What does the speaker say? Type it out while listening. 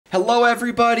Hello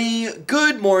everybody,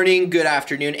 good morning, good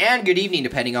afternoon, and good evening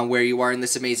depending on where you are in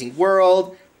this amazing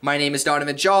world. My name is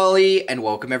Donovan Jolly, and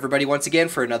welcome everybody once again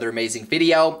for another amazing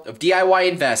video of DIY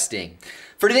investing.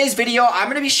 For today's video, I'm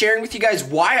going to be sharing with you guys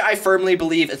why I firmly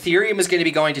believe Ethereum is going to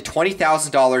be going to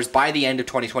 $20,000 by the end of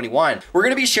 2021. We're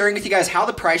going to be sharing with you guys how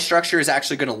the price structure is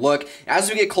actually going to look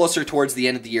as we get closer towards the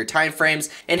end of the year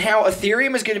timeframes, and how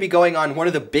Ethereum is going to be going on one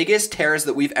of the biggest tears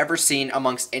that we've ever seen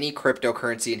amongst any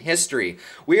cryptocurrency in history.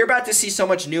 We are about to see so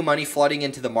much new money flooding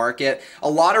into the market, a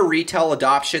lot of retail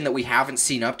adoption that we haven't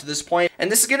seen up to this point,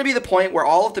 and this is going to be the point where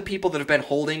all of the people that have been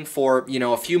holding for,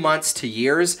 a few months to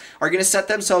years are going to set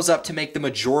themselves up to make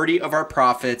the majority of our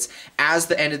profits as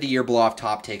the end of the year blow off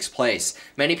top takes place.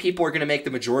 Many people are going to make the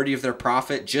majority of their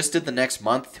profit just in the next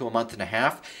month to a month and a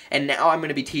half, and now I'm going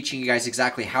to be teaching you guys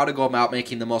exactly how to go about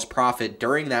making the most profit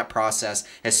during that process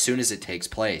as soon as it takes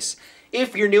place.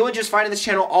 If you're new and just finding this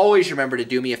channel, always remember to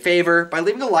do me a favor by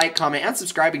leaving a like, comment, and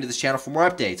subscribing to this channel for more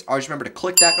updates. Always remember to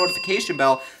click that notification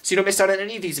bell so you don't miss out on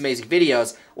any of these amazing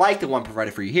videos like the one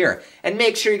provided for you here. And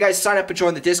make sure you guys sign up and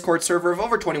join the Discord server of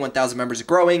over 21,000 members and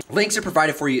growing. Links are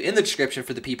provided for you in the description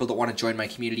for the people that want to join my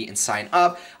community and sign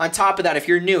up. On top of that, if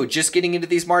you're new, just getting into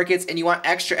these markets and you want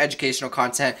extra educational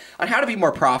content on how to be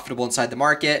more profitable inside the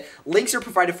market, links are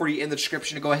provided for you in the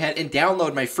description to go ahead and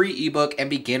download my free ebook and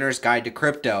beginner's guide to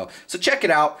crypto. So check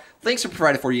it out. Links are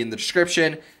provided for you in the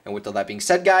description. And with all that being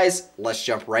said, guys, let's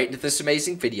jump right into this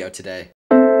amazing video today.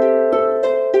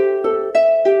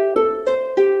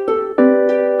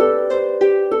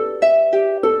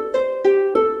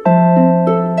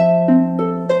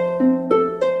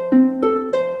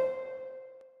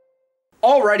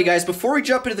 Alrighty guys, before we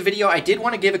jump into the video, I did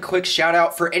want to give a quick shout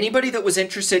out for anybody that was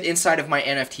interested inside of my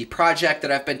NFT project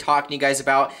that I've been talking to you guys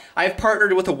about. I've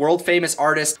partnered with a world famous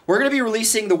artist. We're going to be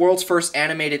releasing the world's first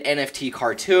animated NFT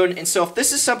cartoon, and so if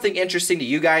this is something interesting to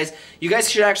you guys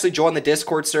should actually join the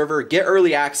Discord server, get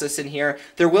early access in here.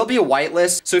 There will be a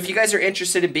whitelist, so if you guys are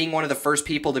interested in being one of the first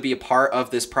people to be a part of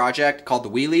this project called the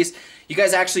Wheelies, you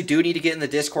guys actually do need to get in the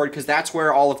Discord because that's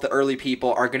where all of the early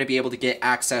people are going to be able to get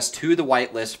access to the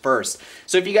whitelist first.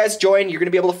 So if you guys join, you're going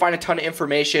to be able to find a ton of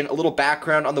information, a little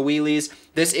background on the Wheelies,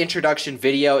 this introduction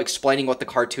video explaining what the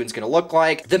cartoon's going to look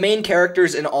like, the main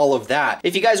characters, and all of that.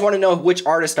 If you guys want to know which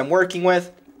artist I'm working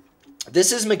with,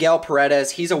 this is Miguel Paredes.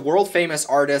 He's a world famous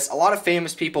artist. A lot of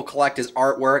famous people collect his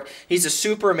artwork. He's a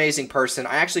super amazing person.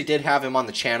 I actually did have him on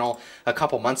the channel a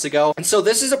couple months ago. And so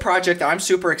this is a project that I'm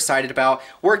super excited about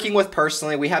working with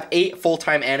personally. We have 8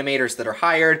 full-time animators that are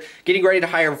hired, getting ready to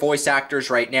hire voice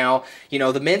actors right now.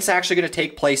 The mint's actually going to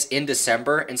take place in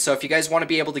December. And so if you guys want to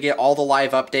be able to get all the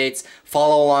live updates,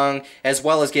 follow along, as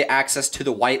well as get access to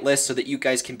the whitelist so that you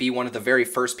guys can be one of the very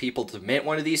first people to mint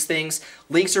one of these things,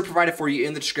 links are provided for you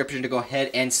in the description to go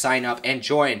ahead and sign up and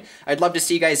join. I'd love to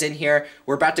see you guys in here.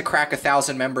 We're about to crack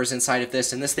 1,000 members inside of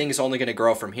this, and this thing is only going to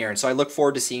grow from here. And so I look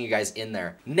forward to seeing you guys in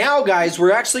there. Now, guys,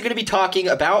 we're actually going to be talking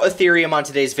about Ethereum on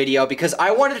today's video because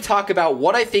I wanted to talk about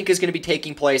what I think is going to be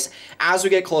taking place as we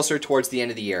get closer towards the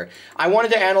end of the year. I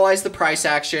wanted to analyze the price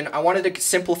action. I wanted to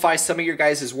simplify some of your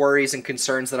guys' worries and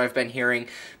concerns that I've been hearing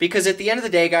because at the end of the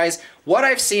day, guys, what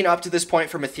I've seen up to this point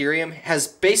from Ethereum has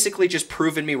basically just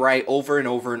proven me right over and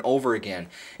over and over again.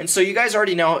 And so you guys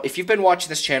already know, if you've been watching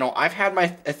this channel, I've had my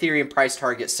Ethereum price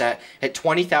target set at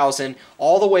 $20,000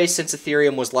 all the way since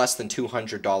Ethereum was less than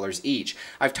 $200 each.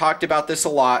 I've talked about this a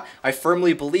lot. I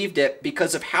firmly believed it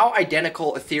because of how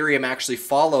identical Ethereum actually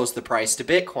follows the price to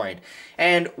Bitcoin.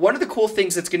 And one of the cool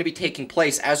things that's going to be taking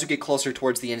place as we get closer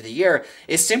towards the end of the year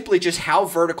is simply just how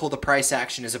vertical the price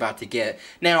action is about to get.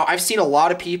 Now, I've seen a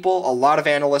lot of people, a lot of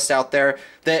analysts out there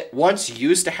that once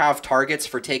used to have targets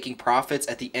for taking profits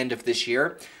at the end of this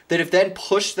year that have then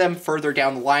pushed them further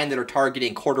down the line that are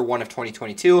targeting Q1 of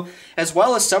 2022, as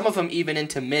well as some of them even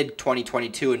into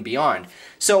mid-2022 and beyond.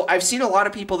 So I've seen a lot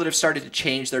of people that have started to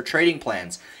change their trading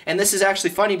plans. And this is actually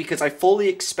funny because I fully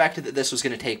expected that this was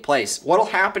going to take place. What'll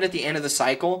happen at the end of the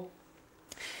cycle,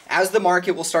 as the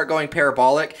market will start going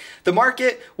parabolic, the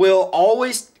market will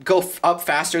always go up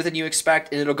faster than you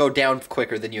expect, and it'll go down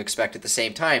quicker than you expect at the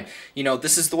same time.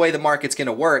 This is the way the market's going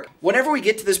to work. Whenever we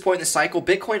get to this point in the cycle,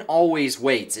 Bitcoin always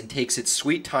waits and takes its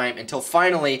sweet time until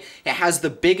finally it has the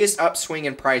biggest upswing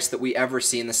in price that we ever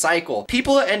see in the cycle.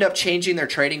 People that end up changing their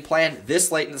trading plan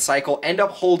this late in the cycle end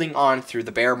up holding on through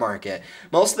the bear market.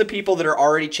 Most of the people that are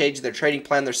already changing their trading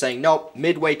plan, they're saying, nope,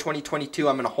 midway 2022,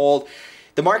 I'm going to hold.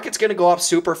 The market's going to go up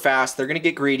super fast, they're going to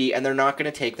get greedy, and they're not going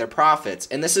to take their profits.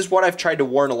 And this is what I've tried to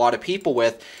warn a lot of people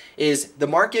with, is the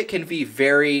market can be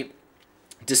very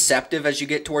deceptive as you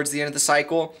get towards the end of the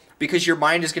cycle. because your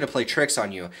mind is going to play tricks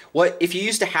on you. What if you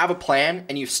used to have a plan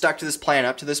and you've stuck to this plan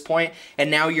up to this point,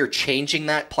 and now you're changing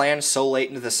that plan so late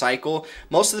into the cycle?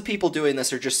 Most of the people doing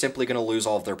this are just simply going to lose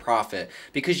all of their profit,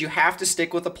 because you have to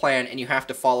stick with a plan and you have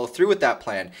to follow through with that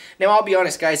plan. Now, I'll be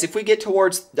honest, guys, if we get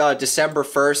towards December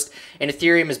 1st and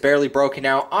Ethereum is barely broken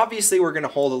out, obviously we're going to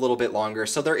hold a little bit longer.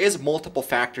 So there is multiple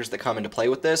factors that come into play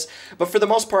with this, but for the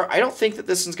most part, I don't think that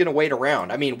this is going to wait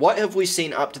around. I mean, what have we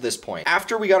seen up to this point?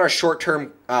 After we got our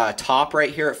short-term top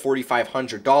right here at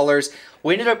 $4,500,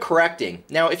 we ended up correcting.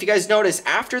 Now, if you guys notice,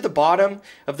 after the bottom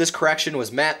of this correction was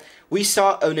met, we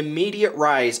saw an immediate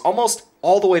rise almost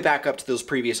all the way back up to those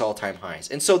previous all-time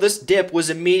highs. And so this dip was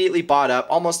immediately bought up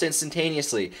almost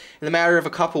instantaneously. In the matter of a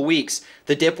couple weeks,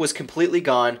 the dip was completely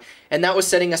gone, and that was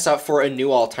setting us up for a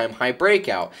new all-time high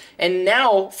breakout. And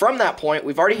now, from that point,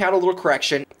 we've already had a little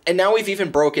correction, and now we've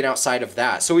even broken outside of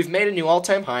that. So we've made a new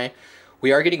all-time high.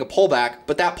 We are getting a pullback,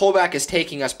 but that pullback is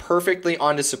taking us perfectly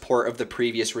onto support of the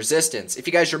previous resistance. If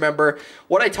you guys remember,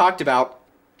 what I talked about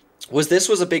was this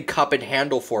was a big cup and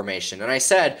handle formation. And I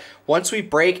said, once we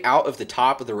break out of the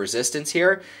top of the resistance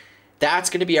here, that's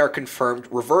going to be our confirmed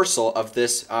reversal of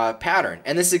this pattern.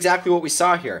 And this is exactly what we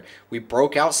saw here. We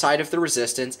broke outside of the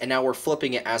resistance, and now we're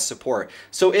flipping it as support.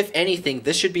 So if anything,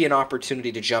 this should be an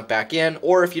opportunity to jump back in,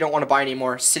 or if you don't want to buy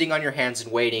anymore, sitting on your hands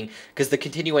and waiting, because the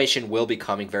continuation will be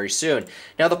coming very soon.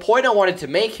 Now, the point I wanted to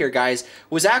make here, guys,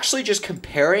 was actually just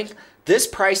comparing this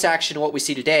price action, what we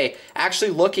see today,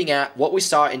 actually looking at what we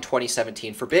saw in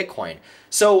 2017 for Bitcoin.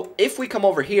 So if we come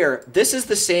over here, this is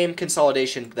the same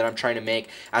consolidation that I'm trying to make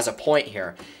as a point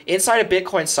here. Inside a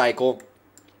Bitcoin cycle,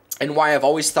 and why I've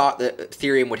always thought that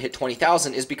Ethereum would hit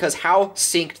 20,000 is because how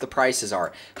synced the prices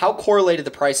are, how correlated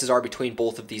the prices are between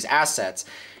both of these assets.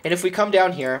 And if we come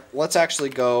down here, let's actually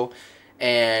go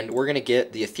and we're going to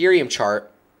get the Ethereum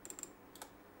chart,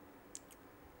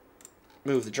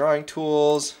 move the drawing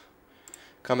tools,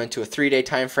 come into a 3-day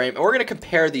time frame, and we're going to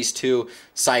compare these two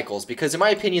cycles because in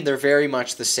my opinion they're very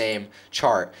much the same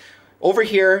chart. Over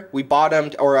here we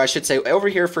bottomed, or I should say over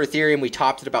here for Ethereum we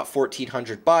topped at about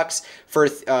 1,400 bucks. For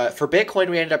Bitcoin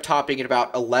we ended up topping at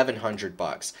about 1,100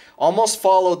 bucks. Almost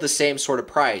followed the same sort of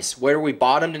price. Where we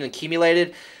bottomed and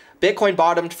accumulated, Bitcoin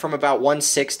bottomed from about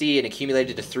 160 and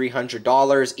accumulated to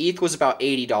 $300. ETH was about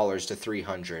 $80 to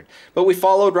 $300. But we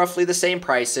followed roughly the same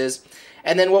prices.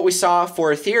 And then what we saw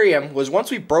for Ethereum was once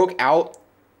we broke out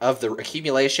of the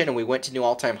accumulation and we went to new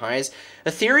all-time highs,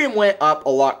 Ethereum went up a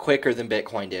lot quicker than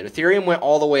Bitcoin did. Ethereum went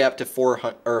all the way up to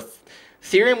about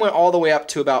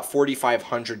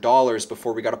 $4,500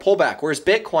 before we got a pullback. Whereas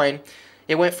Bitcoin,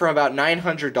 it went from about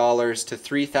 $900 to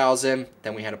 $3,000,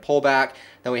 then we had a pullback,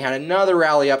 then we had another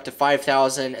rally up to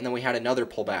 $5,000, and then we had another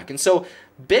pullback. And so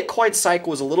Bitcoin's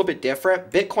cycle was a little bit different.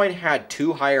 Bitcoin had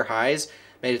two higher highs,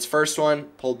 made its first one,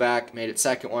 pulled back, made its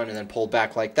second one, and then pulled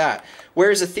back like that.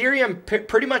 Whereas Ethereum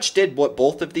pretty much did what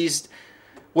both of these,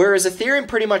 Ethereum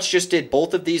pretty much just did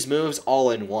both of these moves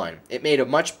all in one. It made a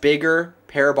much bigger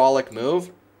parabolic move,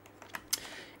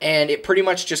 and it pretty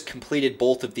much just completed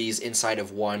both of these inside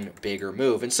of one bigger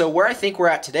move. And so where I think we're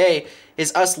at today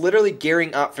is us literally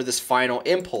gearing up for this final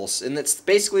impulse. And it's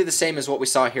basically the same as what we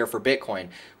saw here for Bitcoin.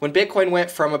 When Bitcoin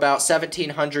went from about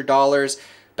 $1,700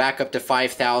 back up to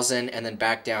 $5,000 and then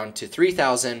back down to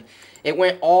 $3,000, it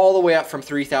went all the way up from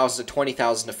 $3,000 to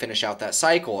 $20,000 to finish out that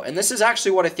cycle. And this is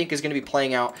actually what I think is going to be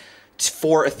playing out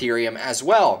for Ethereum as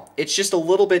well. It's just a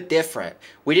little bit different.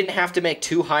 We didn't have to make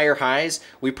two higher highs.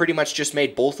 We pretty much just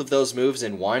made both of those moves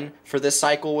in one for this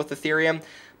cycle with Ethereum.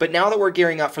 But now that we're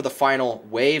gearing up for the final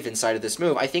wave inside of this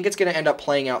move, I think it's going to end up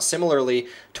playing out similarly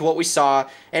to what we saw.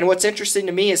 And what's interesting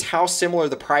to me is how similar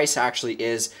the price actually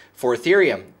is for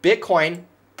Ethereum. Bitcoin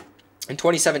in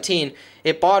 2017,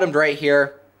 it bottomed right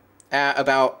here at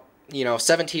about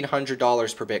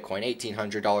 $1,700 per Bitcoin,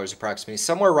 $1,800 approximately,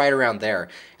 somewhere right around there.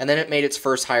 And then it made its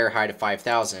first higher high to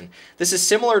 $5,000. This is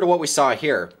similar to what we saw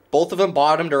here. Both of them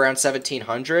bottomed around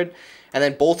 $1,700, and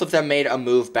then both of them made a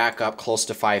move back up close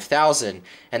to $5,000,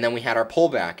 and then we had our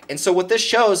pullback. And so what this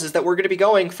shows is that we're going to be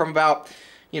going from about,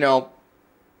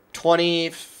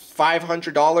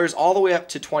 $2,500 all the way up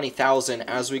to $20,000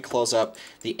 as we close up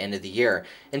the end of the year.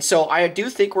 And so I do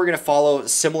think we're going to follow a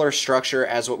similar structure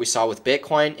as what we saw with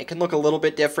Bitcoin. It can look a little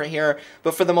bit different here,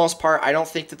 but for the most part, I don't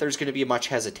think that there's going to be much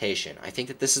hesitation. I think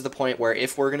that this is the point where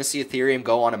if we're going to see Ethereum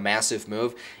go on a massive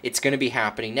move, it's going to be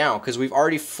happening now because we've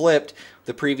already flipped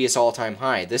the previous all-time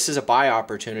high. This is a buy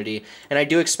opportunity, and I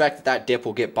do expect that that dip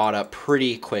will get bought up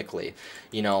pretty quickly.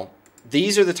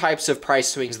 These are the types of price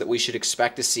swings that we should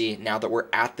expect to see now that we're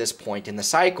at this point in the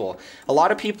cycle. A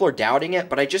lot of people are doubting it,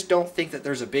 but I just don't think that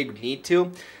there's a big need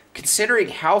to. considering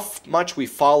how much we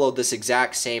followed this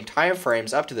exact same time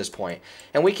frames up to this point.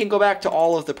 And we can go back to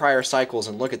all of the prior cycles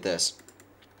and look at this.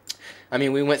 I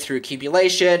mean, we went through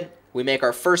accumulation, we make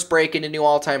our first break into new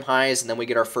all-time highs, and then we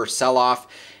get our first sell-off.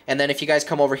 And then if you guys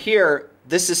come over here,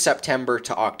 this is September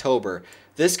to October.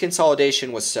 This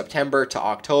consolidation was September to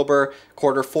October,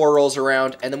 quarter 4 rolls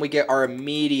around, and then we get our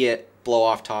immediate blow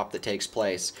off top that takes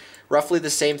place. Roughly the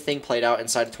same thing played out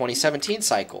inside the 2017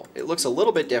 cycle. It looks a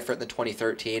little bit different than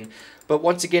 2013, but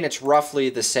once again, it's roughly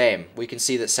the same. We can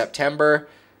see that September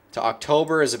to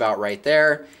October is about right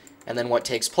there, and then what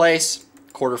takes place?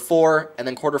 Quarter 4, and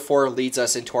then quarter 4 leads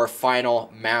us into our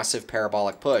final massive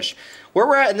parabolic push. Where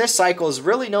we're at in this cycle is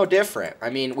really no different. I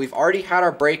mean, we've already had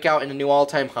our breakout into new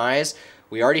all-time highs.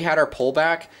 We already had our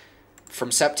pullback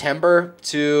from September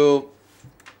to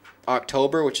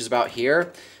October, which is about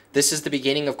here. This is the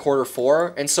beginning of quarter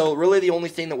 4, and so really the only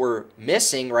thing that we're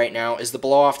missing right now is the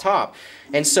blow off top.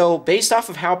 And so based off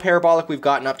of how parabolic we've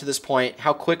gotten up to this point,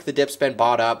 how quick the dip's been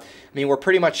bought up, I mean, we're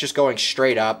pretty much just going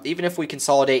straight up. Even if we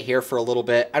consolidate here for a little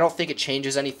bit, I don't think it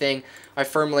changes anything.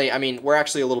 I mean, we're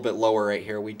actually a little bit lower right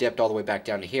here. We dipped all the way back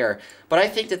down to here. But I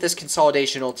think that this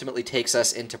consolidation ultimately takes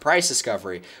us into price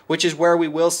discovery, which is where we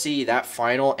will see that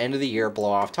final end of the year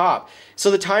blow off top.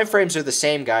 So the time frames are the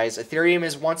same, guys. Ethereum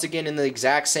is once again in the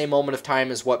exact same moment of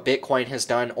time as what Bitcoin has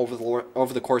done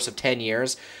over the course of 10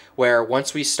 years, where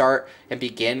once we start and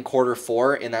begin quarter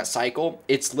 4 in that cycle,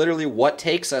 it's literally what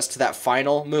takes us to that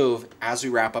final move as we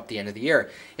wrap up the end of the year.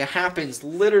 It happens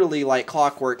literally like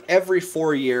clockwork every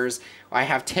 4 years. I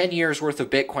have 10 years worth of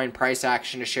Bitcoin price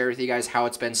action to share with you guys how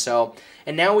it's been so.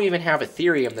 And now we even have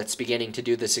Ethereum that's beginning to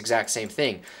do this exact same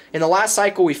thing. In the last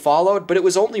cycle we followed, but it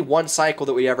was only one cycle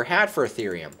that we ever had for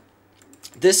Ethereum.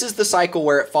 This is the cycle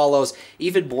where it follows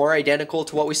even more identical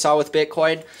to what we saw with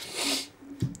Bitcoin.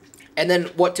 And then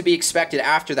what to be expected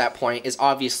after that point is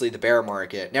obviously the bear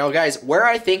market. Now, guys, where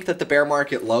I think that the bear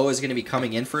market low is going to be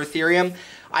coming in for Ethereum,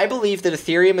 I believe that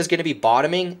Ethereum is going to be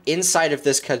bottoming inside of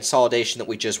this consolidation that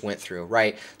we just went through,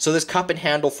 right? So this cup and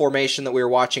handle formation that we were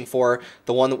watching for,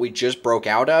 the one that we just broke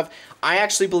out of, I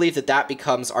actually believe that that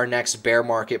becomes our next bear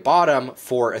market bottom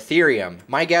for Ethereum.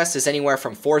 My guess is anywhere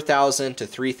from $4,000 to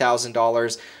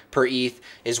 $3,000 per ETH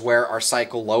is where our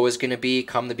cycle low is going to be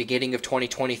come the beginning of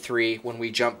 2023 when we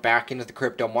jump back into the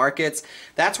crypto markets.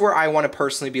 That's where I want to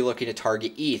personally be looking to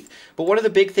target ETH. But one of the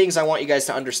big things I want you guys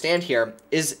to understand here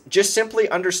is just simply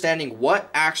understanding what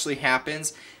actually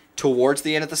happens towards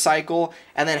the end of the cycle,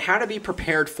 and then how to be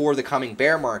prepared for the coming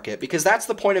bear market, because that's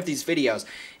the point of these videos.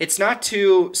 It's not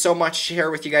to so much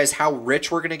share with you guys how rich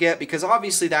we're going to get, because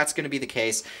obviously that's going to be the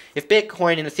case. If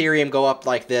Bitcoin and Ethereum go up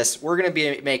like this, we're going to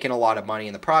be making a lot of money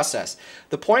in the process.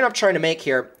 The point I'm trying to make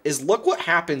here is look what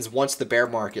happens once the bear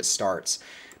market starts.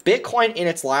 Bitcoin in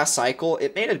its last cycle,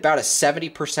 it made about a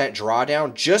 70%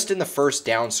 drawdown just in the first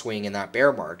downswing in that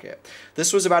bear market.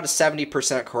 This was about a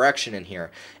 70% correction in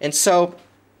here. And so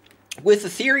with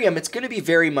Ethereum, it's going to be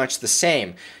very much the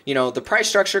same. You know, the price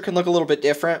structure can look a little bit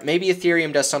different. Maybe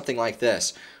Ethereum does something like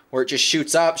this, where it just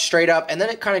shoots up, straight up, and then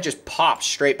it kind of just pops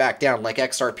straight back down like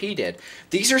XRP did.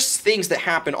 These are things that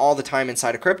happen all the time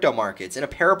inside of crypto markets, in a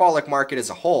parabolic market as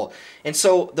a whole. And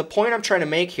so the point I'm trying to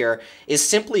make here is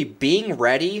simply being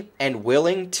ready and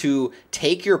willing to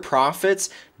take your profits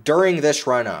during this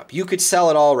run up. You could sell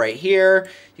it all right here.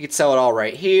 You could sell it all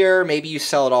right here. Maybe you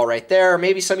sell it all right there.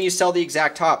 Maybe some of you sell the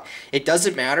exact top. It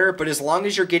doesn't matter, but as long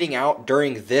as you're getting out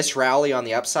during this rally on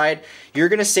the upside, you're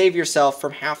going to save yourself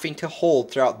from having to hold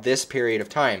throughout this period of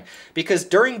time. Because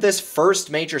during this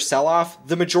first major sell-off,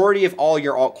 the majority of all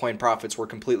your altcoin profits were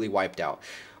completely wiped out.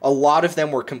 A lot of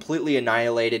them were completely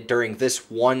annihilated during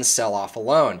this one sell-off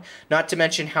alone. Not to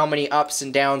mention how many ups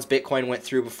and downs Bitcoin went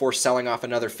through before selling off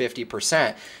another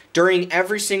 50%. During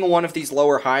every single one of these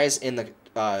lower highs in the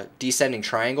descending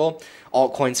triangle,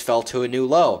 altcoins fell to a new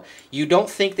low. You don't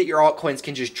think that your altcoins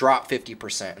can just drop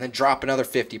 50% and then drop another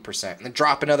 50% and then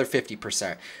drop another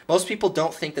 50%. Most people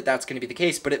don't think that that's going to be the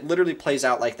case, but it literally plays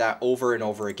out like that over and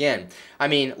over again. I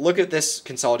mean, look at this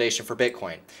consolidation for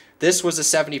Bitcoin. This was a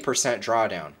 70%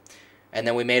 drawdown, and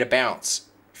then we made a bounce.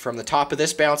 From the top of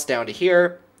this bounce down to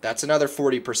here, that's another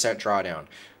 40% drawdown.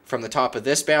 From the top of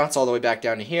this bounce all the way back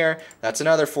down to here, that's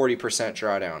another 40%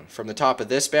 drawdown. From the top of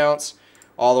this bounce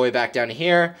all the way back down to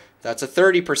here, that's a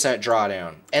 30%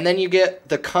 drawdown. And then you get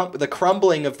the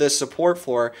crumbling of this support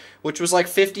floor, which was like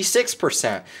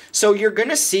 56%. So you're going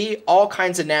to see all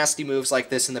kinds of nasty moves like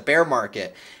this in the bear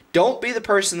market. Don't be the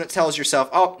person that tells yourself,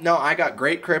 oh, no, I got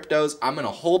great cryptos. I'm going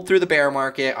to hold through the bear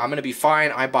market. I'm going to be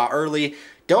fine. I bought early.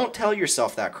 Don't tell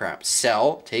yourself that crap.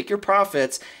 Sell, take your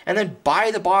profits, and then buy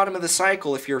the bottom of the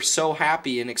cycle if you're so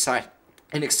happy and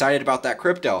and excited about that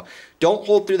crypto. Don't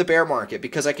hold through the bear market,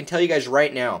 because I can tell you guys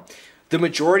right now, the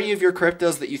majority of your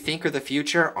cryptos that you think are the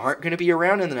future aren't going to be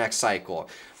around in the next cycle.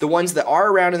 The ones that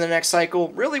are around in the next cycle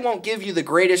really won't give you the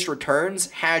greatest returns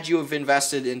had you have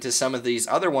invested into some of these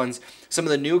other ones, some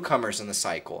of the newcomers in the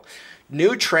cycle.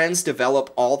 New trends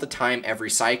develop all the time, every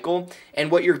cycle, and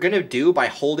what you're going to do by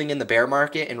holding in the bear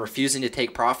market and refusing to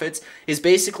take profits is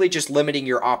basically just limiting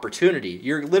your opportunity.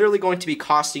 You're literally going to be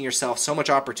costing yourself so much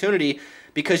opportunity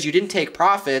because you didn't take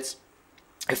profits.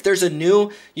 If there's a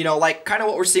new, like kind of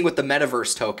what we're seeing with the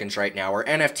metaverse tokens right now, or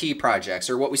NFT projects,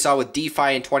 or what we saw with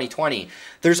DeFi in 2020,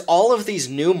 there's all of these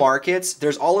new markets,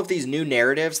 there's all of these new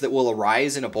narratives that will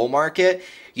arise in a bull market.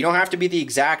 You don't have to be the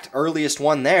exact earliest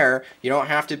one there. You don't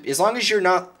have to, as long as you're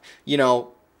not,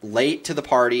 late to the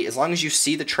party, as long as you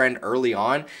see the trend early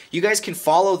on, you guys can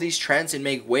follow these trends and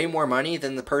make way more money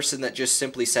than the person that just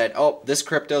simply said, oh, this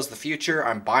crypto's the future,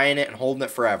 I'm buying it and holding it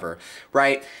forever,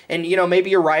 right? And maybe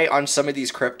you're right on some of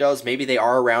these cryptos, maybe they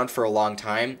are around for a long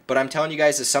time, but I'm telling you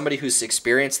guys, as somebody who's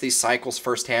experienced these cycles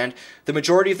firsthand, the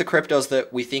majority of the cryptos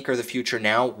that we think are the future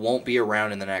now won't be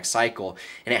around in the next cycle,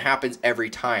 and it happens every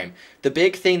time. The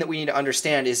big thing that we need to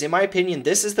understand is, in my opinion,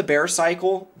 this is the bear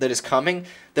cycle that is coming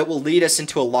that will lead us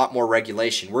into a lot more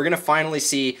regulation. We're going to finally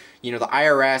see, the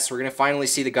IRS, we're going to finally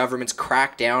see the governments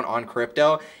crack down on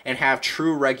crypto and have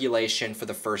true regulation for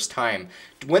the first time.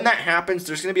 When that happens,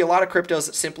 there's going to be a lot of cryptos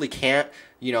that simply can't,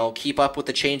 keep up with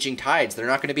the changing tides. They're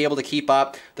not going to be able to keep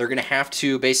up. They're going to have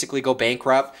to basically go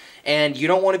bankrupt. And you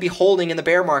don't want to be holding in the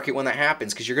bear market when that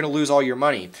happens, because you're going to lose all your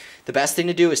money. The best thing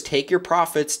to do is take your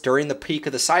profits during the peak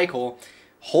of the cycle,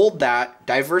 hold that,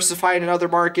 diversify it in other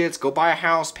markets, go buy a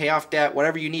house, pay off debt,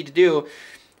 whatever you need to do,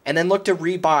 and then look to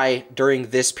rebuy during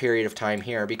this period of time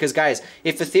here. Because guys,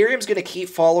 if Ethereum's going to keep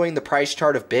following the price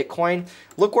chart of Bitcoin,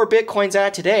 look where Bitcoin's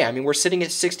at today. I mean, we're sitting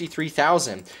at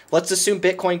 63,000. Let's assume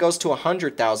Bitcoin goes to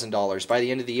 $100,000 by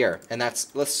the end of the year. And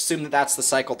let's assume that that's the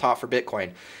cycle top for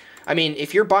Bitcoin. I mean,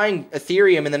 if you're buying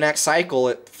Ethereum in the next cycle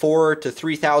at $4,000 to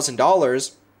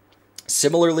 $3,000,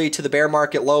 similarly to the bear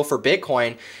market low for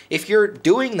Bitcoin, if you're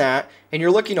doing that and you're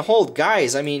looking to hold,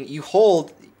 guys, I mean, you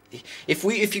hold. If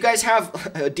you guys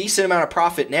have a decent amount of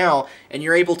profit now and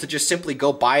you're able to just simply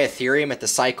go buy Ethereum at the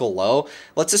cycle low,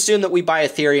 let's assume that we buy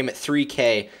Ethereum at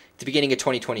 3K at the beginning of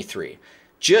 2023.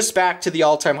 Just back to the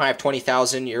all-time high of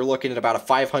 20,000, you're looking at about a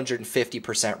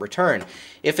 550% return.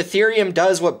 If Ethereum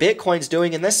does what Bitcoin's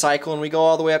doing in this cycle and we go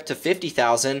all the way up to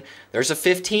 50,000, there's a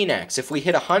 15x. If we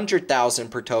hit 100,000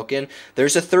 per token,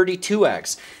 there's a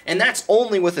 32x. And that's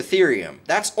only with Ethereum.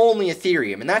 That's only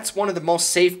Ethereum. And that's one of the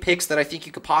most safe picks that I think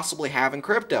you could possibly have in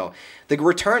crypto. The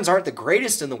returns aren't the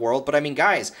greatest in the world, but I mean,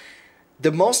 guys,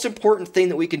 the most important thing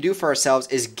that we can do for ourselves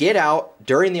is get out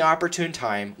during the opportune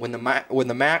time when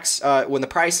the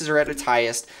prices are at its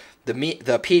highest,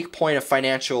 the peak point of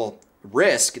financial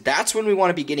risk. That's when we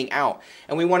want to be getting out,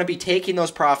 and we want to be taking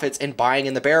those profits and buying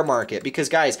in the bear market. Because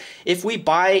guys, if we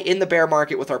buy in the bear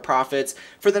market with our profits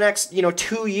for the next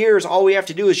 2 years, all we have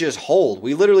to do is just hold.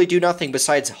 We literally do nothing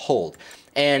besides hold,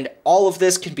 and all of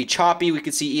this can be choppy. We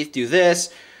could see ETH do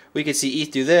this. We could see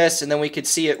ETH do this, and then we could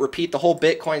see it repeat the whole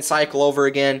Bitcoin cycle over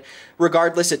again.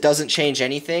 Regardless, it doesn't change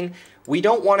anything. We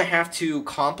don't want to have to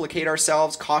complicate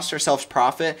ourselves, cost ourselves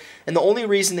profit. And the only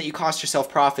reason that you cost yourself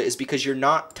profit is because you're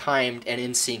not timed and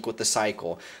in sync with the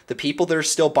cycle. The people that are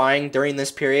still buying during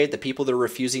this period, the people that are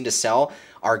refusing to sell,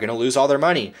 are going to lose all their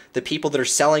money. The people that are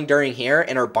selling during here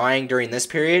and are buying during this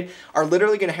period are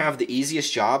literally going to have the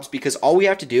easiest jobs, because all we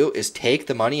have to do is take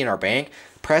the money in our bank,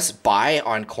 press buy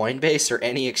on Coinbase or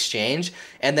any exchange,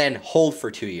 and then hold for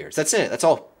 2 years. That's it. That's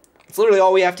all. It's literally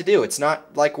all we have to do. It's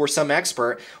not like we're some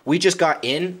expert. We just got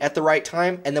in at the right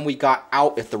time, and then we got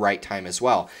out at the right time as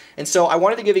well. And so I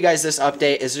wanted to give you guys this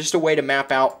update as just a way to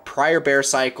map out prior bear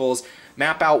cycles,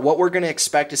 map out what we're going to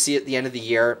expect to see at the end of the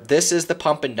year. This is the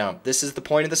pump and dump. This is the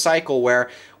point of the cycle where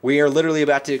we are literally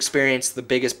about to experience the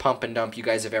biggest pump and dump you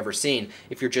guys have ever seen.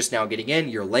 If you're just now getting in,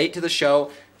 you're late to the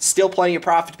show. Still plenty of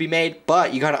profit to be made,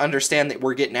 but you got to understand that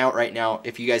we're getting out right now.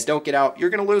 If you guys don't get out,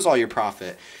 you're going to lose all your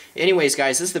profit. Anyways,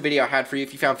 guys, this is the video I had for you.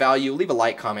 If you found value, leave a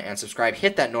like, comment, and subscribe.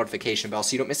 Hit that notification bell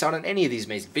so you don't miss out on any of these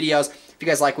amazing videos. If you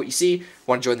guys like what you see,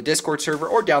 want to join the Discord server,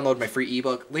 or download my free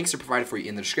ebook, links are provided for you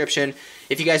in the description.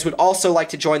 If you guys would also like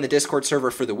to join the Discord server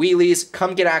for the wheelies,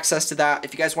 come get access to that.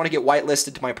 If you guys want to get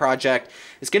whitelisted to my project,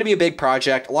 it's going to be a big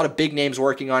project. A lot of big names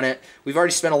working on it. We've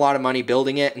already spent a lot of money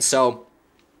building it, and so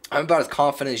I'm about as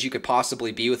confident as you could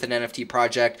possibly be with an NFT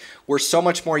project. We're so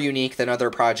much more unique than other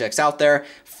projects out there.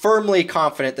 Firmly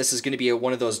confident this is going to be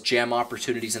one of those gem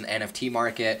opportunities in the NFT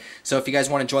market. So if you guys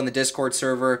want to join the Discord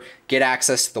server, get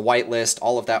access to the whitelist,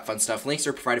 all of that fun stuff, links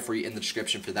are provided for you in the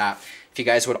description for that. If you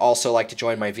guys would also like to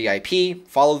join my VIP,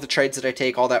 follow the trades that I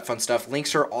take, all that fun stuff,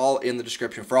 links are all in the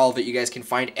description for all of it. You guys can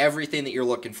find everything that you're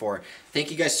looking for.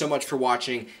 Thank you guys so much for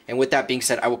watching. And with that being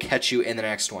said, I will catch you in the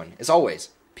next one. As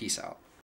always, peace out.